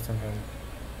 50% health.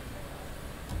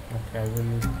 Okay, I will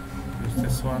use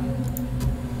this one,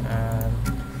 and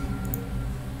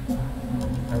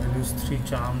I will use 3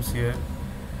 charms here.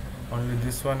 Only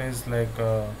this one is like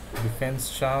a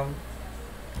defense charm,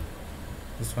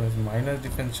 this one is minor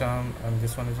defense charm, and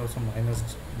this one is also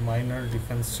minor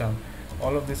defense charm.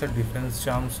 All of these are defense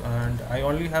charms, and I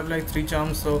only have like 3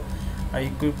 charms, so I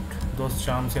equipped those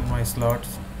charms in my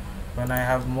slots. When I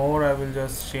have more, I will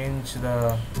just change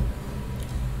the...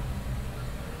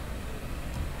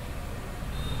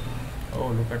 Oh,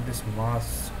 look at this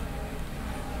mask.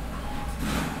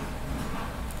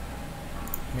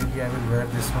 Maybe I will wear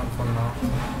this one for now.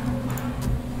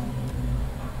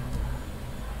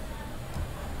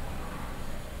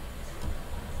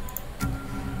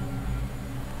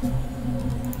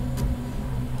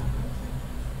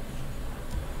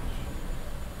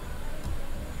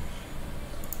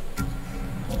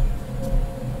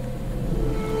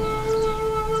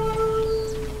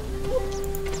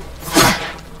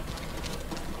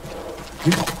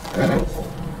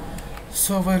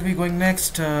 So where are we going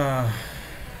next?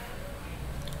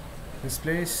 This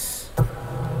place.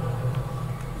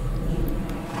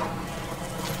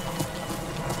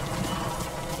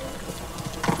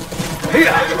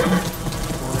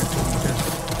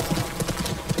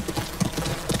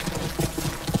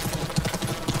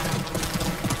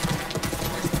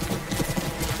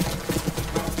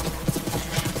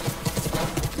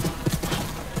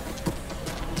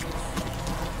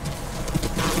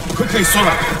 Quickly,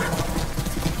 Sora!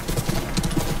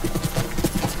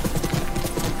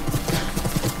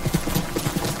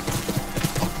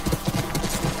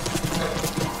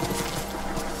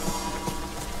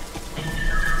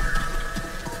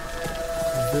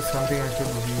 Is this something I should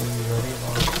be worried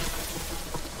about?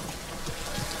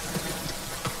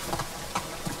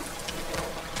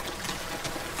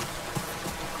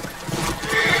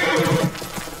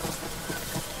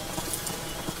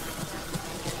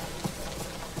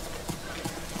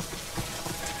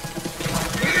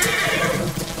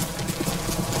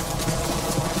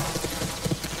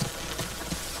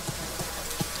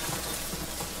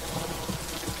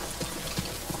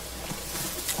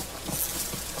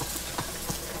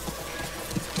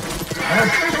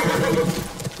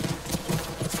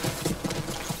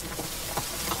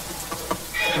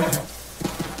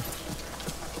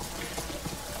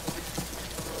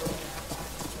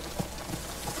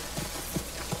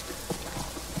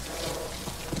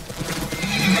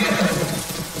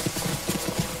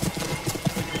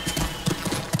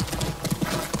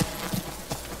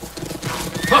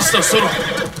 Sto solo.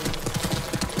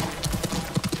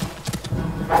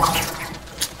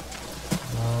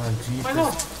 Jeep. My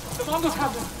lord, the Mongols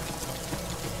have them.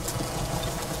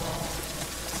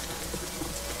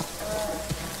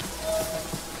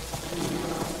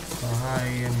 कहाँ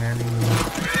है ये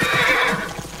मैंने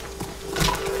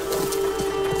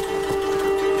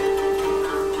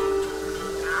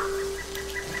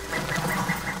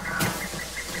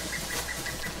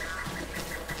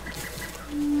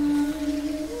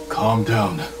Calm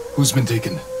down. Who's been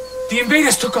taken? The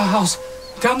invaders took our house.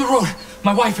 Down the road.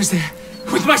 My wife is there.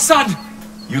 With my son.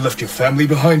 You left your family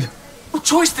behind? What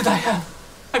choice did I have?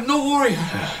 I'm no warrior.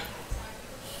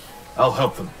 I'll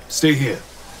help them. Stay here.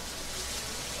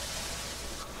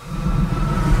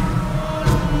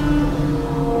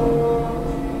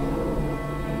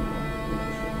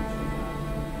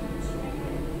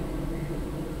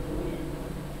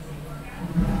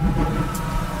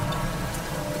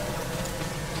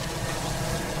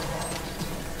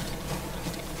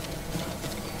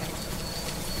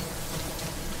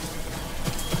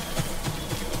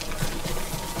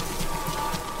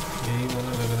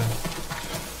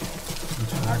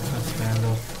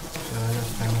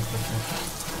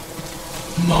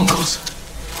 Mongols.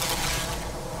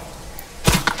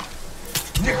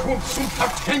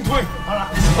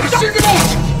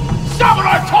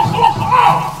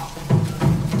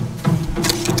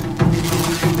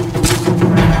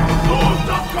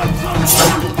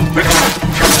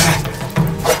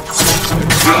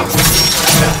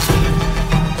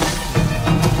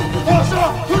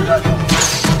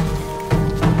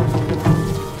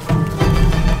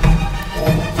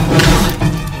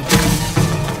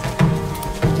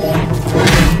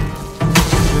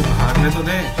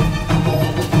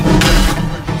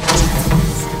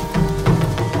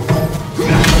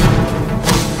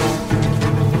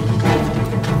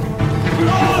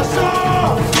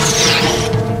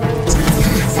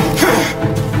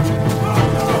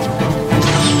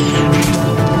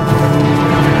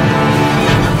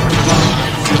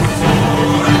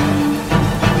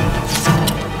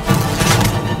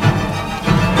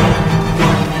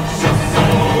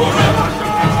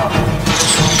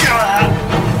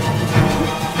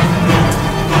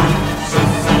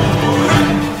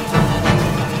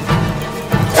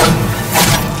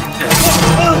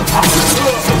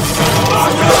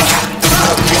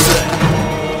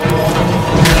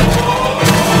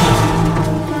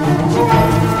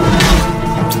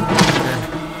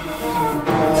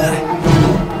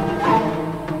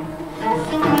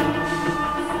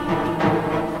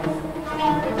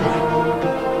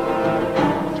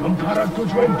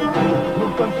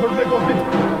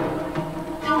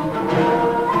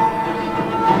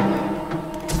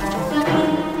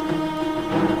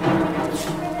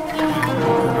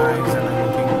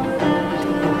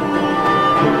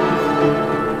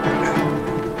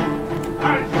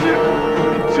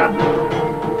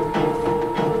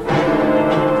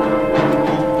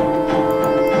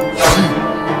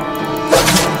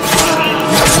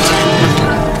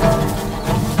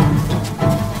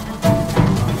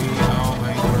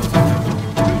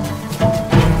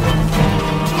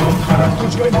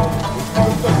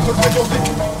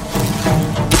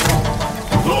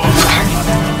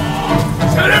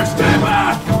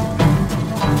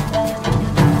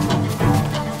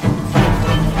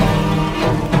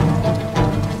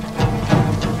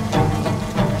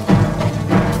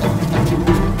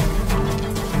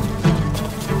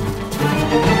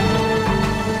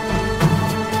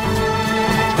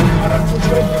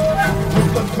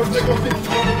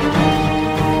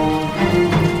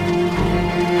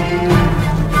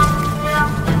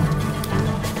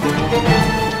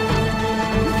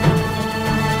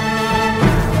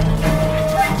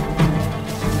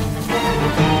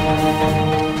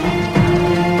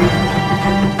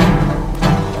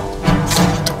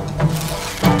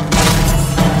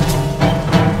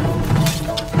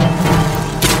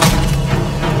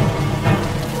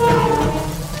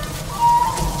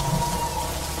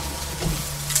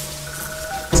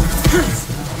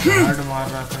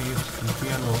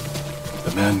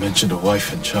 The man mentioned a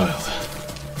wife and child.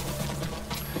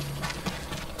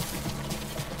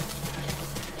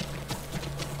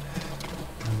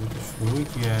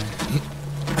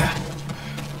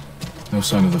 No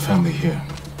sign of the family here.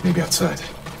 Maybe outside.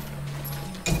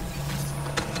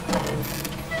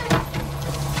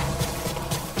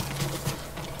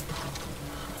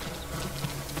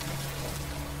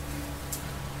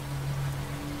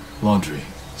 Laundry.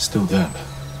 Still damp.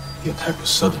 The attack was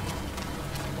sudden.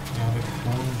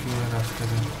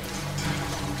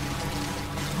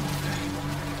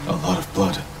 A lot of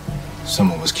blood.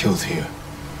 Someone was killed here.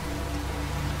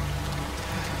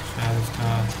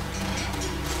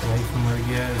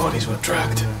 Bodies were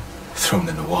dragged, thrown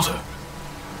in the water.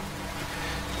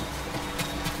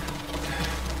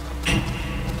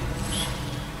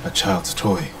 A child's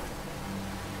toy.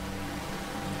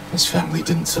 His family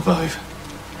didn't survive.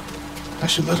 I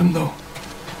should let him know.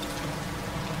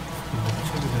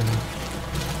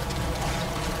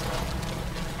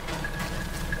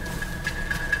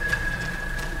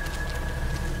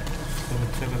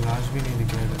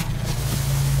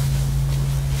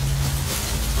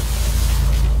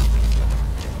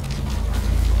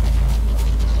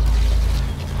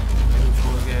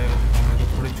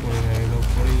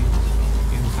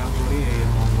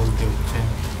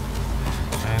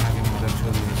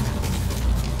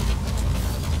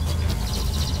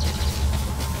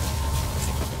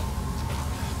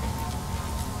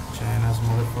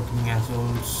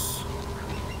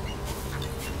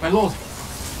 My lord,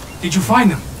 did you find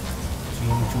them?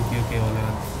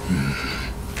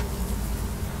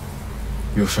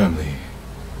 Your family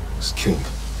was killed.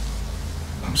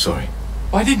 I'm sorry.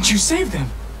 Why didn't you save them?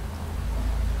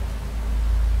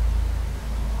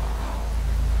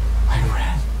 I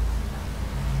ran.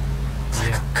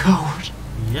 Like a coward.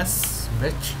 Yes,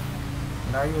 bitch.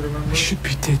 Now you remember? I should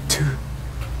be dead too.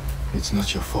 It's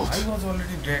not your fault. I was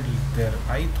already dead there.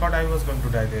 I thought I was going to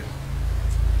die there.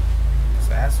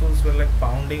 So assholes were like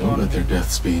pounding Don't on let their me.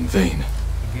 deaths be in vain.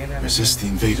 Again and Resist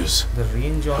again. the invaders. The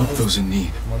range on Help those in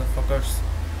need. motherfuckers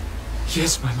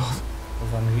Yes, my lord.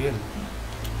 was unreal.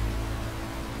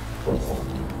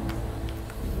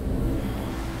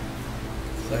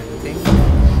 So I think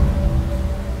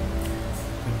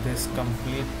with this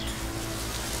complete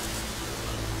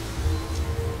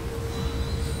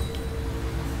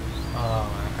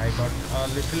I got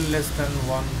a little less than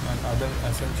one another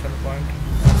ascension point.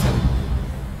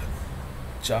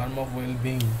 Charm of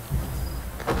well-being.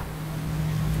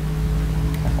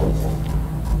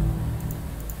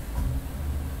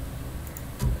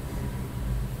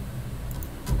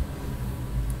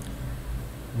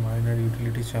 Minor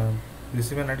utility charm.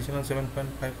 Receive an additional 7.5%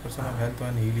 of health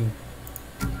and healing.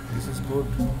 This is good.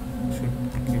 Should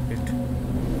keep it.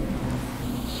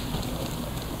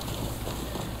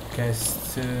 Okay,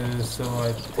 so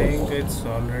I think it's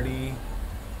already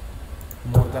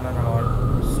more than an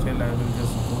hour. Still, I will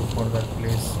just go for that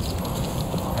place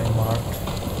I marked,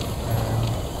 and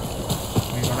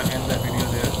we're gonna end the video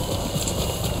there.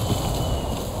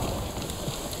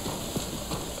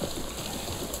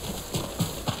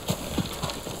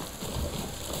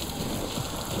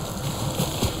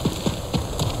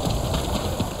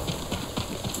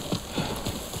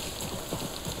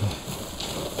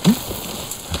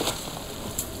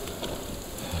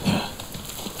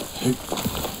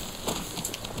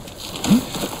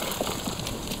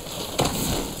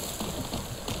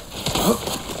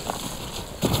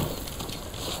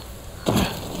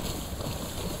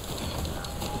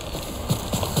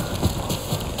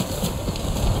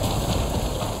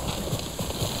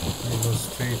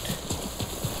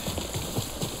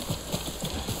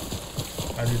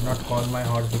 I did not call my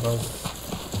horse because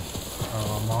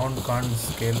Mount can't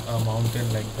scale a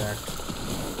mountain like that.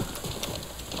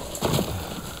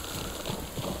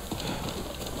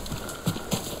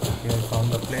 Here I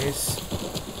found the place.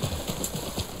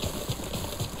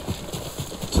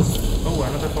 Oh,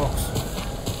 another fox.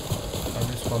 I'll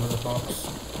just follow the fox.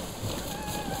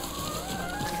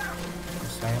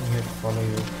 Yes, I am here to follow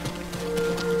you.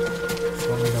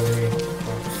 Show me the way,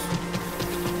 fox.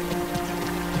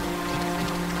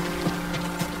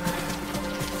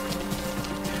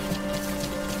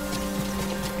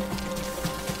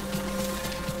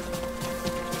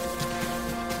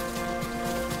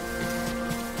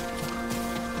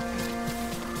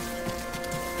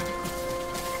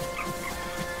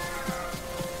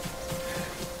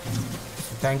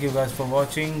 Thank you guys for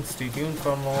watching. Stay tuned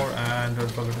for more and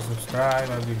don't forget to subscribe.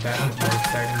 I'll be back with more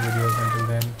exciting videos. Until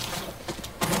then,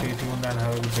 stay tuned and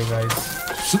have a good day, guys.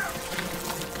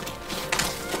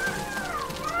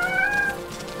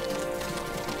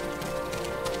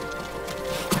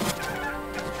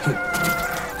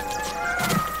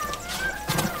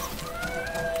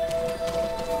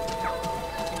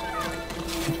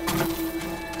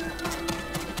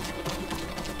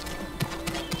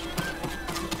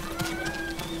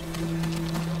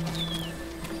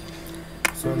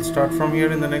 So we'll start from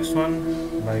here in the next one.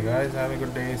 Bye guys, have a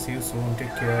good day. See you soon.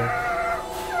 Take care.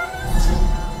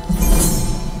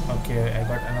 Okay, I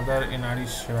got another Inari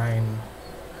shrine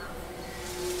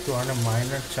to earn a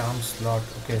minor charm slot.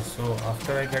 Okay, so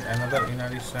after I get another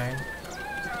Inari shrine,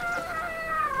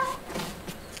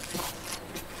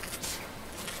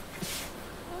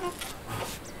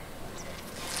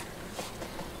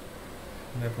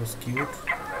 That was cute.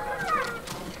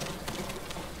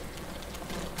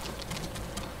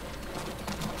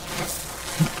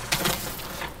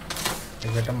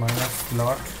 I get a minus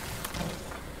slot.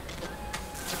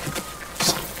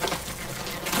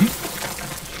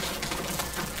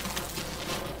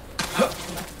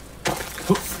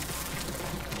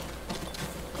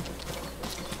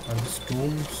 Are these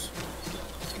tombs?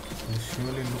 They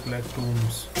surely look like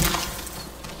tombs.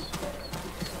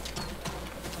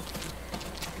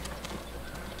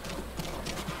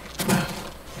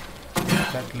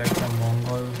 That like a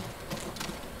Mongol.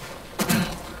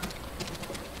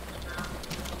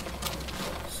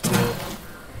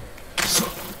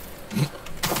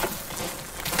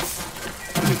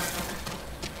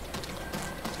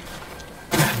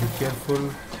 Be careful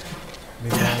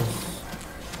because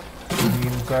we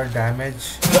incur damage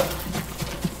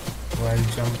while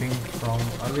jumping from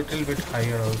a little bit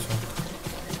higher also.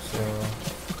 So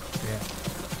yeah,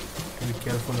 be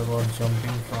careful about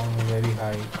jumping from very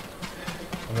high.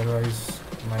 Otherwise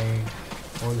my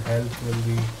whole health will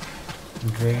be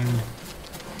drained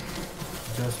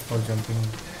just for jumping.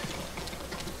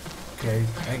 Okay,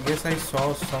 I guess I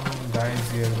saw some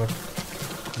guys here but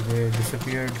they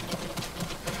disappeared.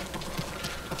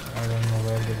 I don't know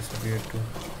where they disappeared to.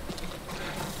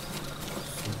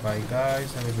 So bye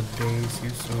guys, have a good day, see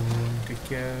you soon, take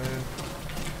care.